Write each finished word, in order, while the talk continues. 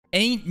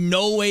Ain't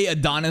no way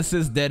Adonis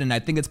is dead, and I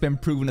think it's been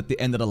proven at the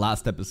end of the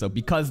last episode,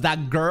 because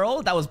that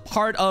girl that was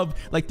part of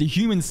like the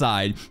human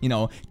side, you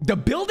know, the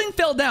building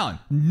fell down.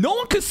 No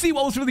one could see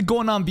what was really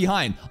going on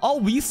behind. All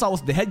we saw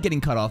was the head getting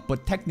cut off,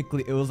 but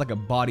technically it was like a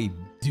body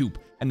dupe.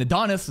 And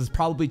Adonis is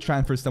probably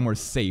transferred somewhere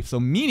safe. So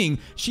meaning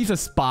she's a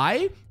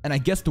spy, and I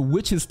guess the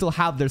witches still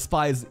have their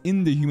spies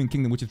in the human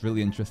kingdom, which is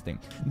really interesting.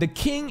 The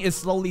king is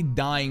slowly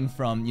dying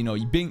from, you know,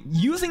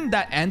 using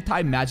that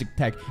anti-magic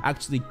tech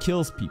actually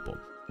kills people.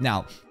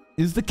 Now,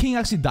 is the king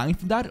actually dying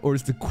from that, or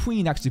is the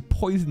queen actually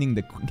poisoning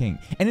the king?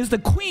 And is the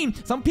queen,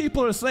 some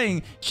people are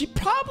saying, she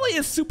probably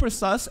is super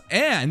sus,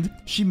 and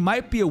she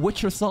might be a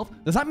witch herself.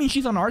 Does that mean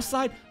she's on our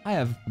side? I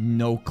have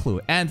no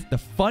clue. And the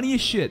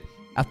funniest shit,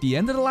 at the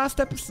end of the last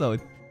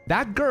episode,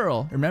 that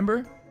girl,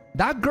 remember?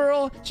 That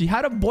girl, she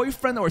had a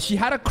boyfriend, or she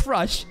had a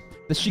crush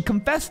that she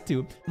confessed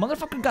to.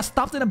 Motherfucker got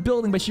stopped in a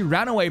building, but she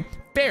ran away.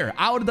 Fair,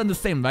 I would have done the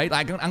same, right?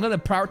 Like, I'm gonna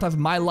prioritize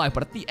my life,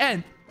 but at the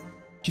end,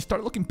 she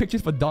started looking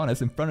pictures of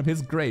Adonis in front of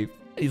his grave.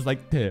 He's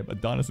like, damn,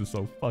 Adonis is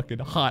so fucking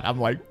hot. I'm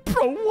like,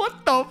 bro,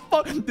 what the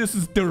fuck? This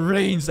is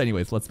deranged.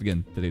 Anyways, let's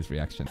begin today's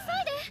reaction.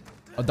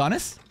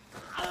 Adonis?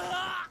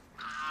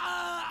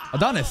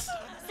 Adonis?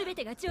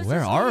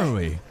 Where are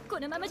we?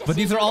 But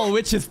these are all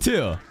witches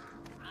too.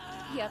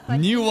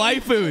 New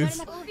waifus.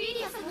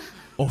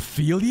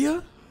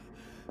 Ophelia?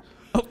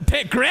 Oh,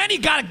 hey, Granny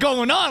got it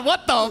going on.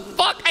 What the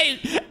fuck? Hey,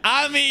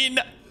 I mean,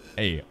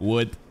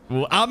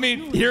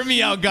 hear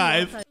me out,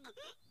 guys.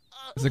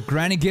 Is it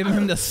Granny giving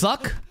him the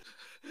suck?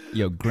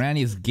 Yo,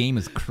 Granny's game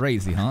is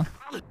crazy, huh?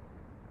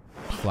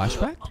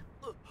 Flashback?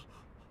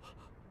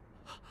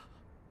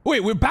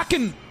 Wait, we're back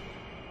in...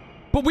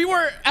 But we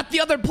were at the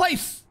other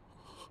place.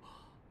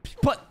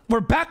 But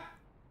we're back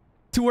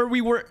to where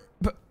we were...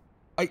 But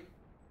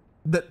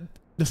the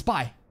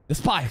spy. The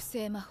spy.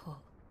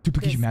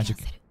 Duplication magic.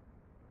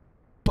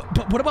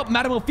 But what about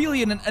Madame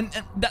Ophelia and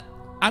that...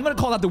 I'm gonna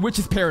call that the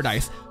witch's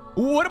paradise.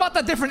 What about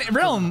that different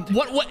realm?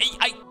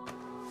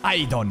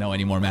 I don't know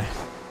anymore, man.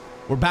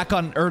 We're back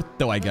on Earth,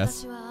 though, I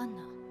guess.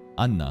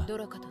 Anna.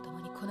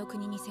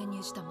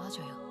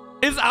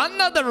 Is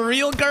Anna the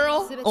real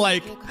girl?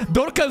 Like,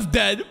 Dorka's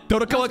dead.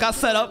 Dorka got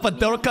set up, but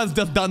Dorka's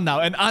just done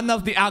now. And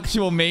Anna's the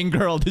actual main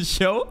girl of the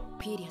show.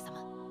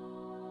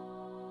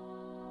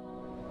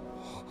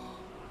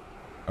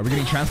 Are we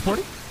getting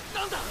transported?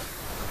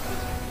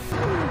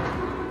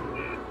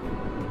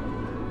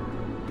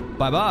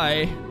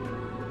 Bye-bye.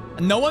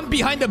 No one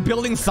behind the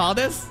building saw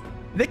this?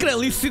 They could at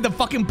least see the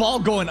fucking ball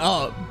going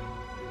up.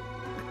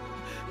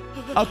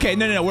 Okay,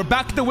 no. We're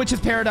back to the witch's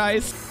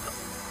paradise.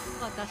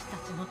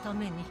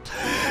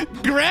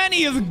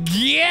 Granny is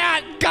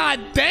god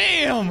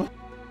damn.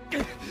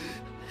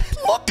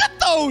 Look at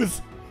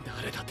those.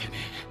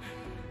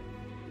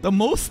 The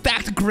most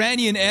stacked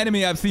granny in anime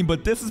I've seen,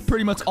 but this is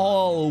pretty much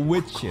all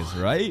witches,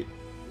 right?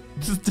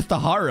 This is just a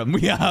harem.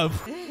 We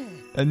have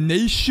a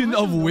nation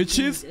of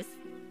witches.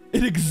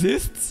 It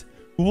exists?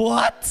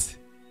 What?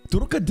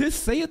 Doruka did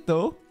say it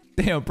though.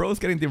 Damn, bro's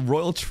getting the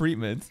royal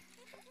treatment.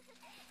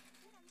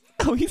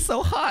 Oh, he's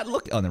so hot.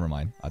 Look. Oh, never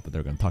mind. I thought they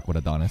were going to talk about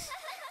Adonis.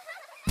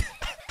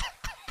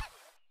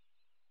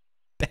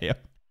 Damn.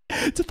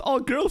 Just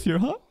all girls here,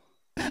 huh?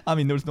 I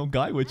mean, there's no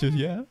guy witches,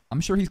 yeah.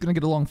 I'm sure he's going to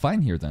get along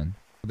fine here then.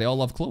 They all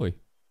love Chloe.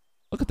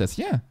 Look at this.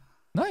 Yeah.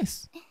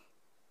 Nice.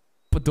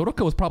 But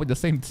Doruka was probably the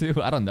same too.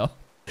 I don't know.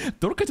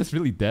 Doruka's just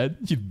really dead.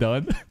 She's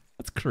done.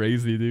 That's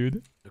crazy,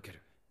 dude.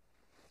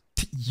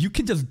 You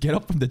can just get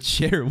up from the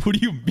chair. What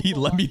do you mean?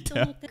 Let me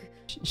down.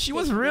 She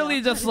was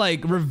really just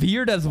like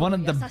revered as one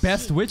of the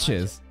best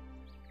witches.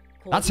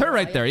 That's her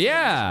right there.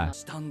 Yeah.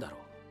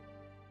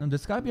 And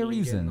there's gotta be a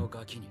reason.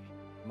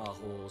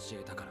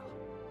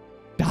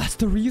 That's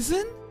the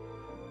reason?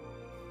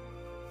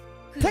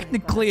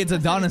 Technically, it's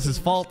Adonis'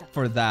 fault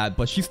for that,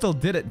 but she still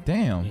did it.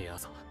 Damn.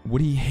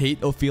 Would he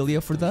hate Ophelia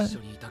for that?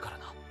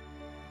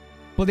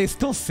 But they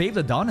still saved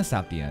Adonis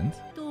at the end.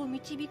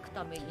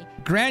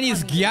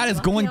 Granny's gyat is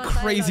going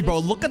crazy, bro.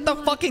 Look at the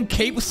fucking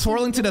cape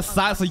swirling to the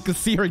side so you can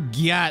see her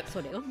gyat.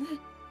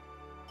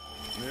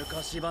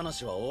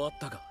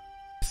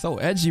 So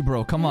edgy,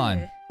 bro. Come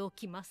on.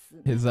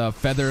 His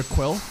feather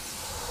quill.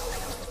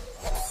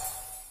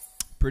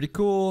 Pretty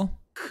cool.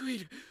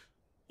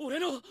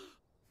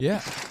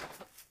 Yeah.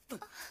 What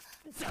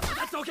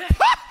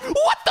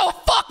the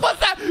fuck was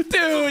that?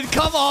 Dude,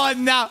 come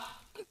on now.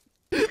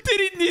 Did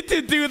he need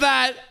to do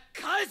that?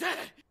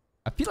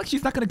 I feel like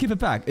she's not gonna give it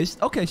back.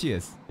 Okay, she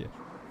is. Yeah.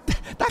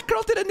 That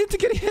girl didn't need to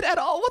get hit at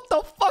all. What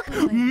the fuck?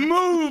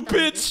 Move,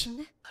 bitch!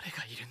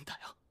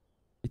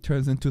 It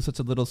turns into such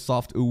a little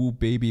soft ooh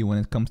baby when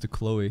it comes to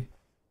Chloe.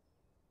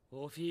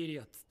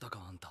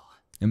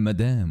 And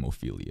Madame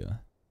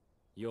Ophelia.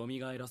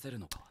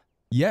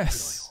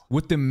 Yes,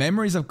 with the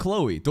memories of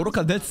Chloe.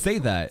 Doruka did say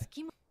that.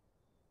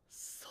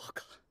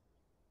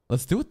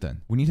 Let's do it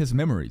then. We need his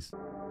memories.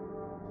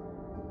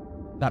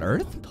 That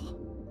Earth?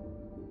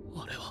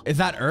 Is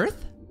that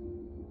Earth?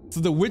 So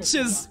the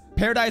witch's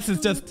paradise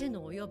is just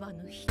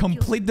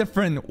complete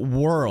different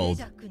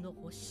world.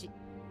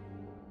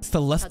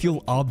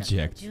 Celestial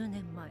object.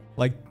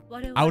 Like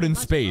Out in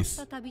space.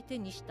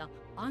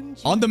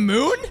 On the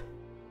moon?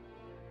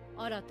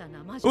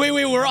 Wait,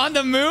 we're on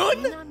the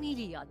moon?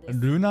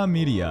 Luna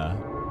Media.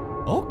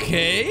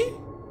 Okay.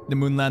 The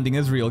moon landing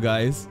is real,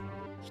 guys.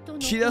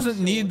 She doesn't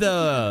need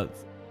the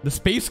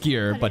space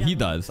gear, but he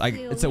does.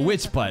 It's a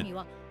witch, but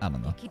I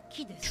don't know.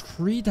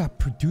 Tree that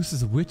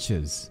produces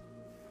witches.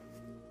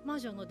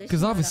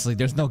 Because obviously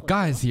there's no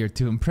guys here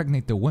to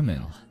impregnate the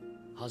women.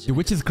 Do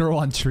witches grow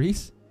on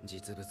trees?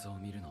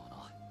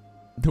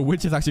 The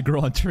witches actually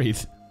grow on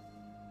trees.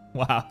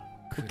 Wow.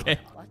 Okay.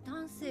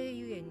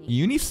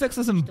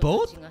 Unisexes in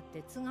both?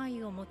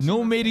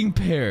 No mating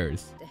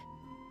pairs.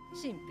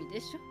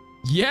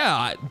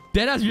 Yeah,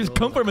 deadass you just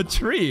come from a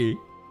tree.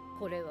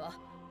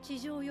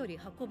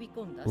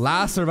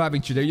 Last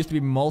surviving tree, there used to be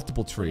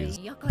multiple trees.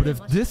 But if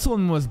this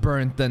one was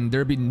burnt, then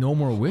there'd be no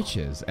more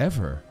witches,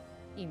 ever.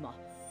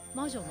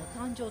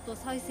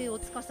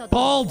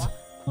 Bald!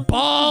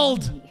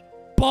 Bald!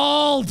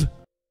 Bald!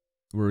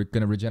 We're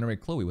gonna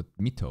regenerate Chloe with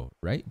Mito,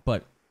 right?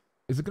 But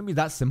is it gonna be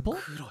that simple?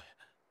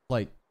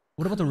 Like,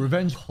 what about the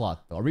revenge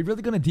plot though? Are we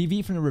really gonna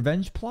deviate from the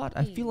revenge plot?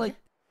 I feel like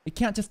it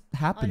can't just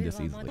happen this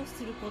easily.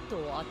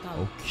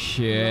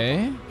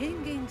 Okay.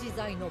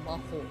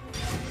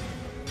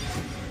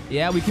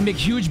 Yeah, we can make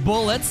huge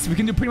bullets. We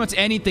can do pretty much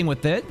anything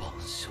with it.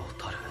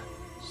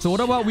 So what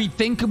about we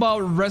think about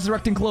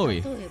resurrecting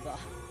Chloe?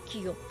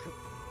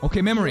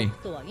 Okay, memory.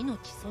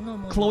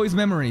 Chloe's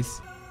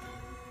memories.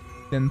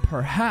 Then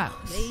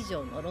perhaps.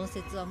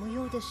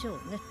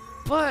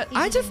 But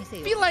I just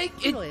feel like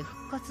it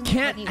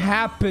can't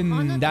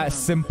happen that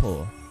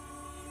simple.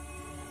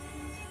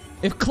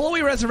 If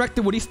Chloe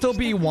resurrected, would he still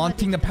be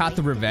wanting the path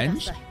of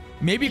revenge?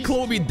 Maybe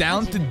Chloe would be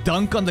down to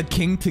dunk on the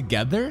king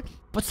together?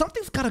 But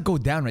something's gotta go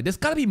down, right? There's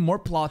gotta be more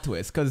plot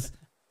twists, because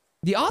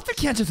the author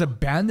can't just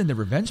abandon the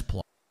revenge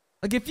plot.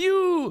 Like, if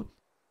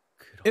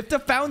the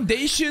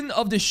foundation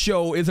of the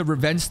show is a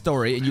revenge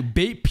story, and you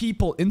bait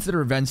people into the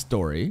revenge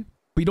story,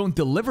 but you don't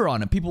deliver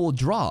on it, people will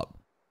drop.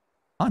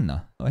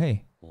 Anna, oh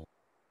hey.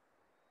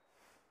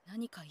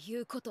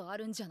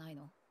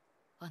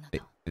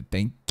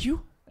 Thank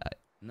you?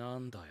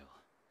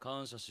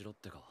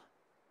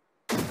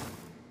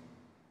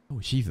 Oh,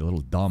 she's a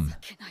little dumb.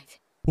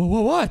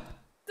 Whoa, what?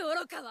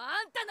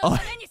 Oh,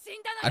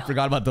 I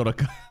forgot about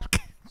Doroka.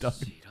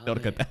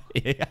 Doroka.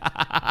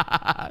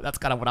 Yeah. That's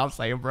kind of what I'm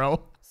saying,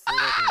 bro.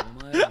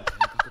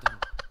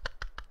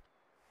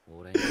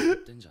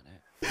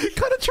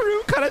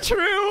 Kinda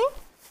true.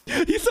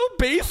 He's so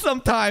base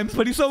sometimes,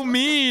 but he's so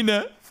mean.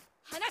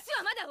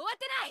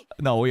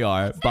 No, we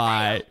are.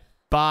 Bye.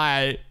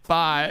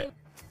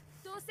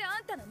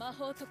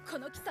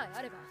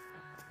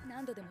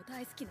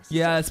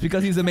 Yeah, it's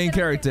because he's the main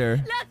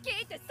character.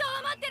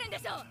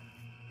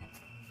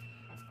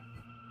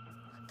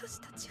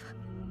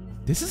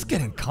 This is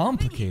getting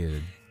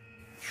complicated.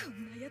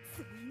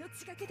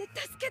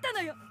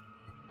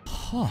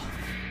 Huh.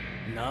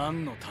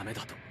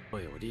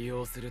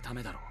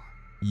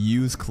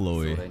 Use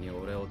Chloe.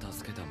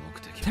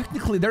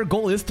 Technically, their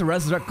goal is to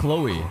resurrect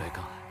Chloe.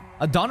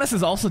 Adonis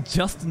is also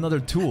just another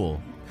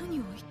tool.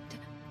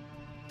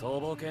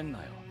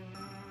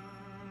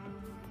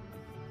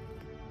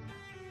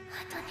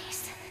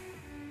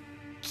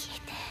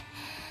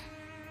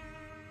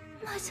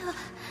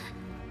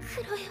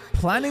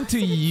 Planning to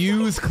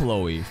use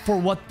Chloe. For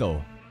what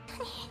though?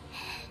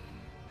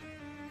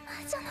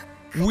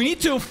 We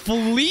need to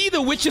flee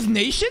the witch's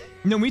nation?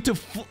 No, we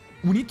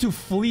need to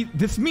flee.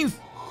 This means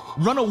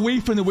run away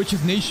from the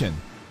witch's nation.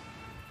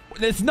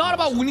 It's not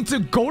about we need to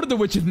go to the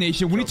witch's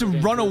nation. We need to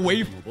run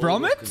away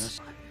from it?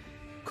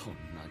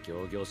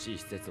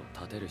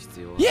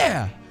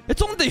 Yeah!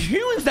 It's only the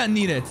humans that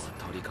need it!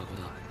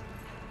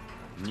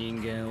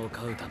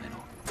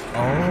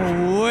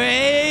 Oh,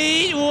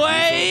 wait!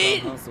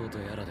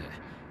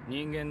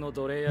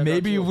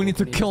 Maybe we need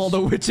to kill all the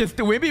witches.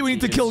 Maybe we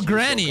need to kill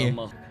Granny.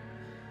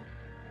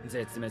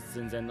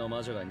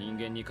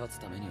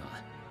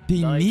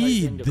 They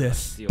need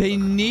this. They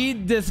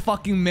need this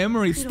fucking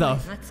memory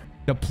stuff.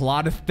 The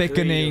plot is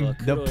thickening.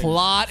 The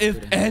plot is...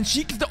 And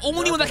she's the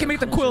only one that can make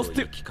the quills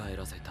too.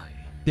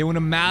 They want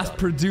to mass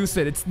produce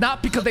it. It's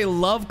not because they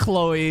love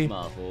Chloe.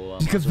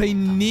 It's because they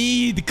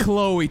need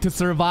Chloe to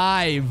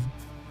survive.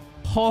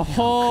 Ho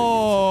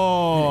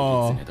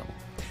ho.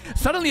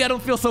 Suddenly I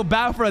don't feel so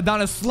bad for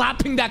Adonis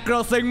slapping that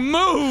girl saying,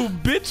 "Move,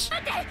 bitch!"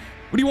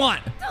 What do you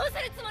want?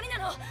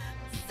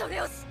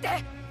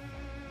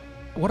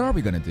 What are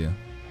we gonna do?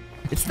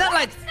 It's not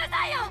like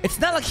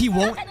he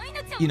won't,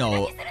 you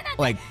know,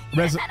 like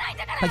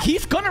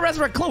he's gonna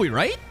resurrect Chloe,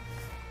 right?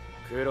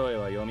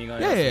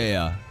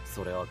 Yeah.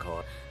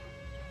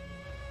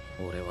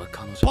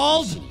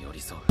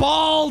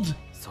 Bald!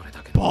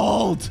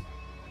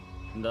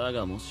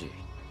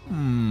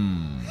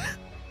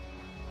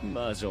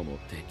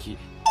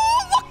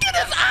 Oh, look at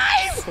his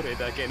eyes!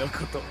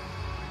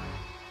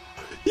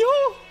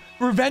 Yo!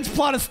 Revenge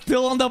plot is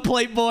still on the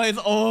plate, boys.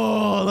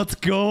 Oh, let's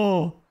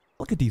go.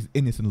 Look at these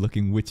innocent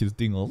looking witches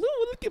doing all...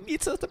 Oh, look at me,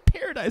 it's a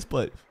paradise,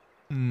 but...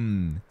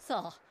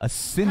 A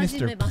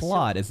sinister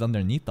plot is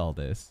underneath all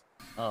this.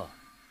 Oh.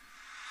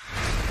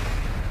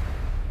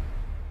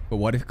 But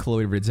what if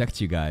Chloe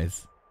rejects you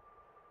guys?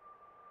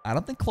 I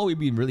don't think Chloe would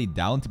be really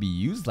down to be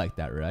used like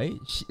that, right?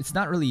 It's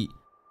not really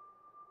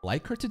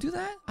like her to do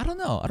that? I don't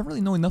know. I don't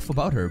really know enough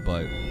about her,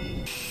 but...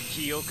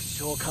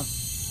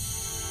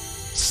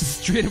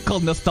 Straight up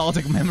called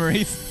nostalgic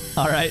memories.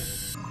 Alright.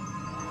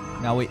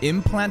 Now we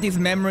implant these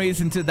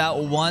memories into that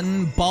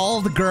one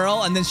bald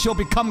girl, and then she'll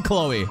become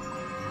Chloe.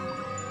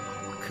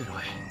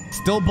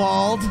 Still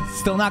bald.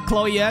 Still not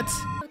Chloe yet.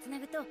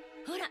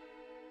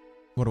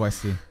 What do I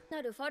see?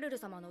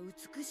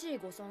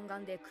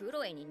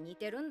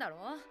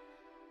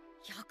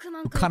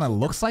 Who kind of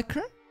looks like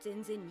her?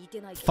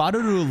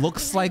 Faruru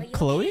looks like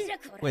Chloe?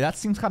 Wait, that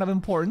seems kind of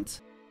important.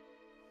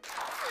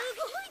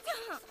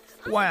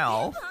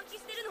 Wow.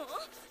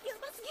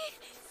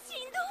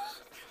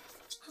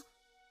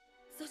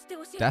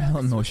 That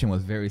whole notion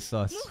was very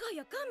sus.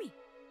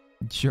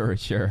 Sure,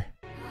 sure.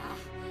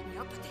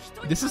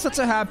 This is such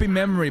a happy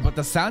memory, but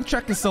the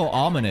soundtrack is so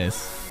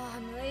ominous.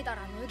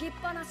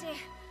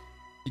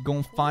 You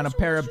gonna find a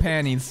pair of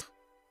panties.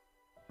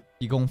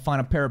 You gonna find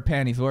a pair of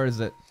panties. Where is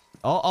it?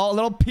 Oh, a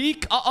little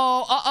peek.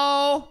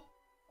 Uh-oh.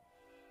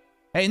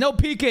 Hey, no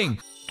peeking.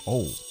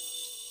 Oh.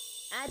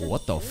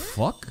 What the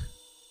fuck?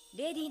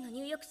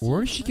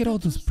 Where did she get all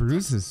those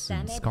bruises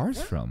and scars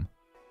from?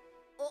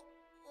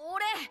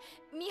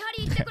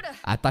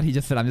 I thought he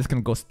just said, I'm just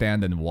gonna go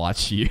stand and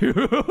watch you.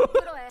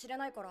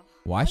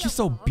 Why is she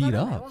so beat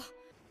up?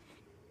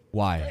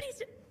 Why?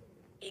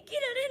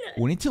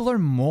 We need to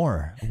learn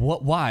more.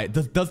 What? Why?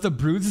 Does the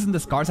bruises and the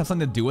scars have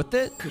something to do with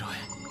it?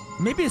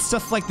 Maybe it's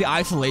just like the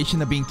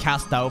isolation of being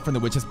cast out from the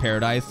witch's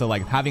paradise, so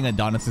like having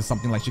Adonis is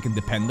something like she can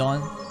depend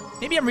on.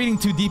 Maybe I'm reading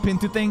too deep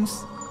into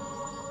things.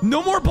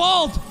 No more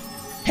bald!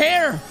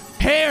 Hair!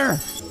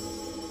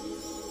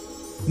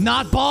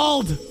 Not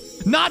bald!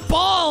 Not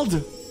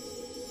bald!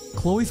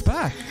 Chloe's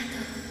back.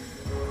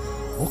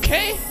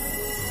 Okay.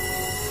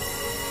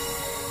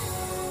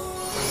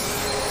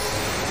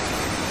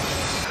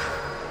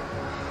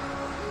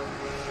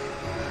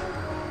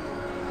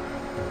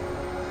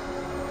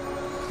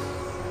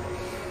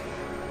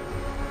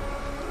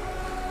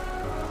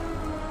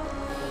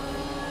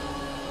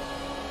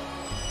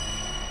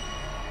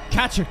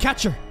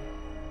 Catch her!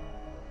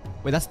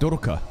 Wait, that's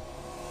Doroka.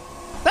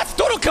 That's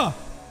Doroka!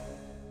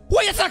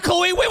 Wait, it's not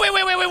Chloe! Wait!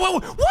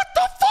 What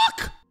the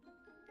fuck?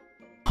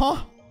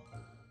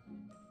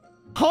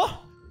 Huh?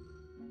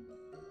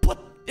 But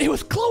it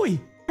was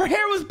Chloe! Her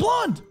hair was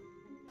blonde!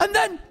 And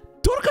then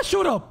Doroka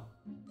showed up!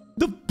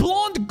 The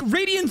blonde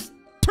radiance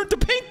turned to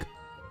pink!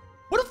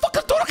 What the fuck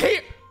is Doroka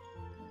here?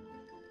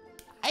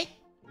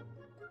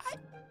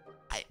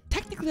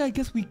 Technically, I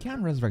guess we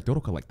can resurrect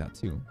Doroka like that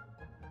too.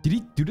 Did he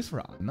do this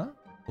for Anna?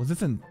 Was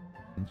this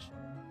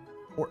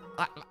or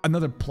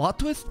another plot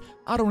twist?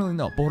 I don't really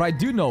know. But what I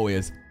do know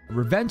is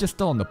revenge is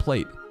still on the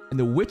plate. And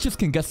the witches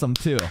can get some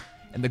too.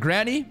 And the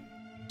granny,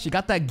 she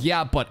got that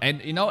gyap butt.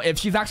 And you know, if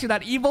she's actually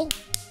that evil,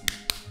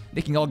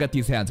 they can all get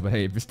these hands. But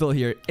hey, if you're still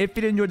here, if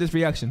you enjoyed this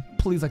reaction,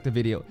 please like the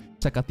video.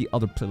 Check out the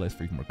other playlist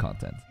for more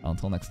content.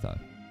 Until next time,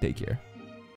 take care.